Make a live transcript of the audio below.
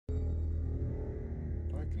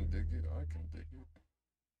I can dig it.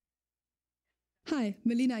 Hi,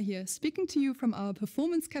 Melina here, speaking to you from our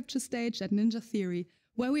performance capture stage at Ninja Theory,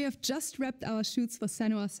 where we have just wrapped our shoots for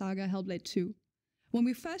Senua Saga Hellblade 2. When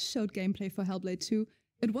we first showed gameplay for Hellblade 2,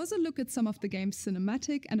 it was a look at some of the game's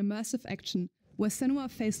cinematic and immersive action, where Senua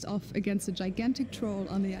faced off against a gigantic troll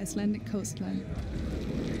on the Icelandic coastline.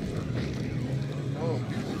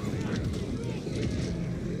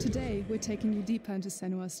 Today, we're taking you deeper into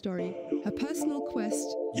Senua's story, her personal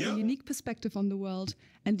quest, her unique perspective on the world,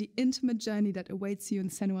 and the intimate journey that awaits you in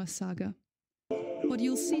Senua's Saga. What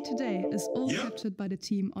you'll see today is all captured by the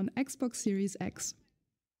team on Xbox Series X.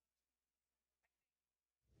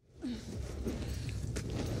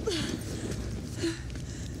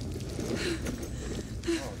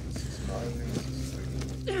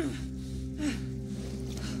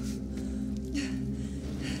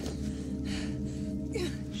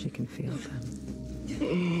 She can feel them.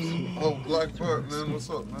 Oh, Blackbird, man, what's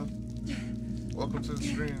up, man? Welcome to the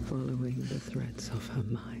stream. Following the threads of her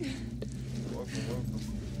mind. Welcome.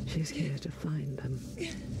 She's here to find them.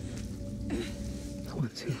 The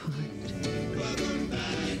ones who hide.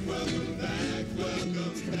 She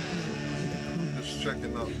needs their help. Just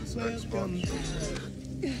checking out this Xbox.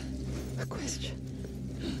 A question.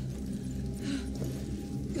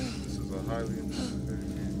 This is a highly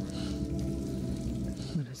anticipated game.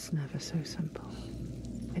 But it's never so simple.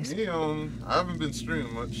 Me, I haven't been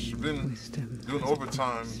streaming much. I've been doing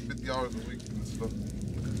overtime, 50 hours a week and stuff.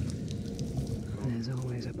 There's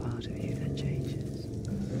always a part of you that changes.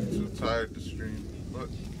 I'm too tired to stream, but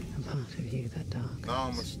a part of you that darkens. Now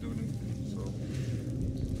I'm a student, so.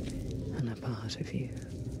 And a part of you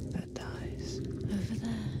that dies. Over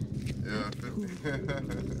there. Yeah, 50.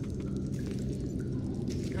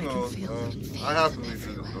 You know, I happily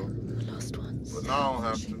did it though. Lost ones. But now I don't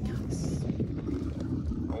have to.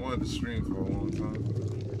 I wanted to stream for a long time.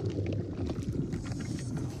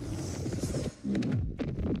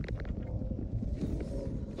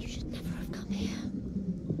 You should never have come here.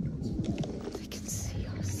 They can see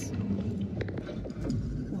us.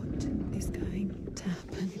 What is going to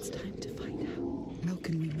happen? It's time to find out. How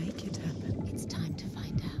can we make it happen? It's time to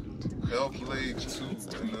find out. Hellblade 2 It's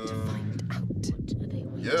time to find out.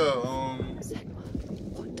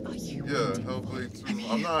 What are you waiting Hellblade 2.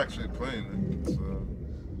 I'm not actually playing it.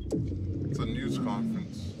 It's a news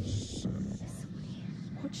conference.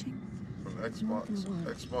 Watching from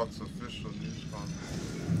Xbox official news conference.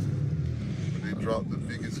 Where they dropped the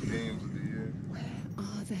biggest games of the year. Where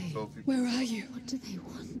are they? So Where are you? What do they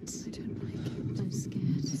want? I don't like it. I'm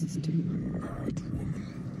scared. This is too bad.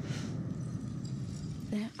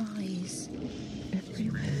 Their eyes.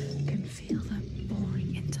 Everywhere can feel them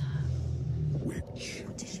boring into her. What is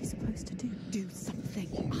she supposed to do? Do something.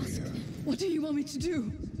 Ask them. What do you want me to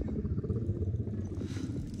do?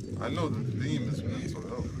 I know the theme is mental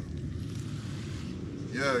health.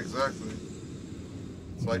 Yeah, exactly.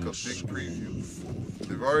 It's like a big preview.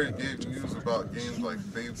 They've already gave news about games like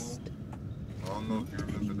Fable. I don't know if you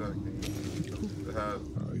remember that game. It had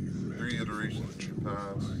 3 iterations in the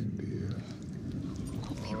past.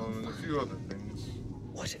 And a few other things.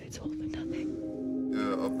 What if it's all for nothing?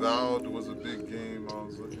 Yeah, Avowed was a big game I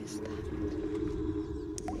was looking forward to.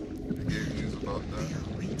 They gave news about that. They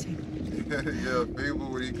are waiting. Yeah, Fable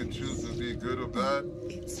where you can choose to be good or bad.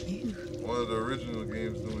 It's you. One of the original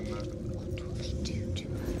games doing that. What will they do to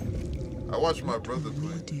her? I watched my brother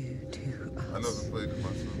play. Do to us. I never played it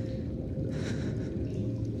myself.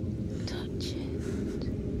 Touch it.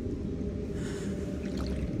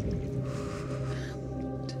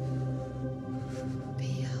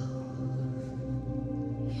 Feel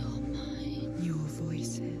You're mine. your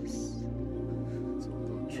voices. It's a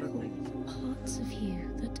little trippy. Parts of you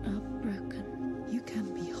that are broken. You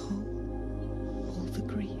can be whole. All the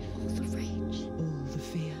grief, All the rage. all the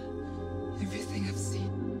fear. Everything I've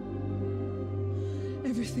seen,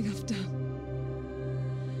 everything I've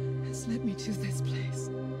done, has led me to this place.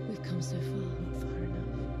 We've come so far. Not far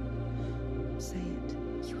enough. Say it.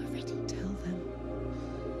 You are ready. Tell them.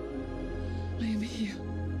 I am here.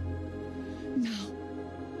 Now.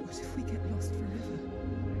 What if we get lost forever?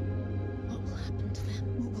 What will happen to them?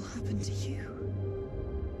 What will happen to you?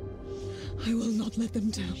 I will not let them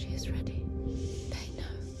down. She is ready. They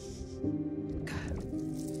know. Go.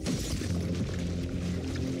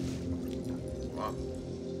 Wow.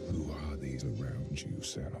 Who are these around you,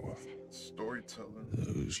 Senua? Storytelling.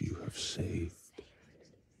 Those you have saved,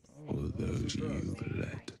 or those you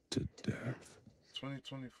led to death?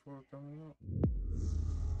 2024 coming up.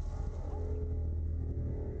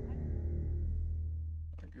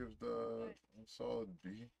 I give that a solid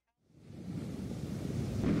B.